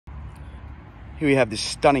Here we have this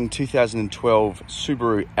stunning 2012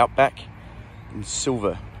 Subaru Outback in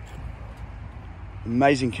silver.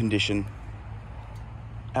 Amazing condition,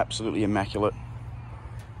 absolutely immaculate.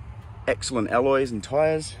 Excellent alloys and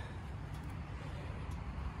tyres.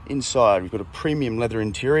 Inside we've got a premium leather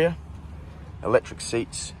interior, electric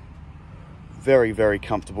seats, very, very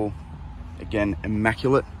comfortable. Again,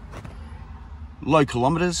 immaculate. Low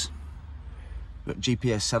kilometers. Got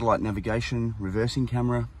GPS satellite navigation, reversing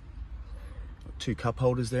camera. Got 2 cup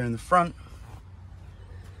holders there in the front.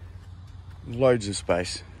 Loads of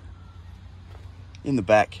space. In the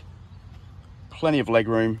back, plenty of leg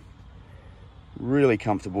room. Really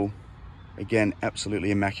comfortable. Again,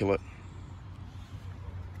 absolutely immaculate.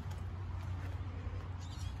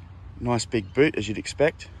 Nice big boot, as you'd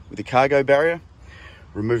expect, with a cargo barrier,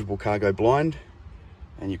 removable cargo blind,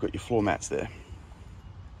 and you've got your floor mats there.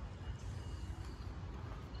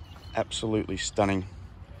 Absolutely stunning.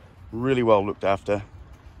 Really well looked after.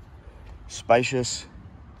 Spacious,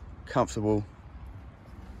 comfortable,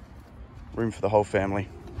 room for the whole family.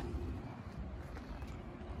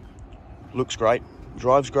 Looks great,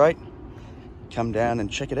 drives great. Come down and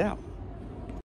check it out.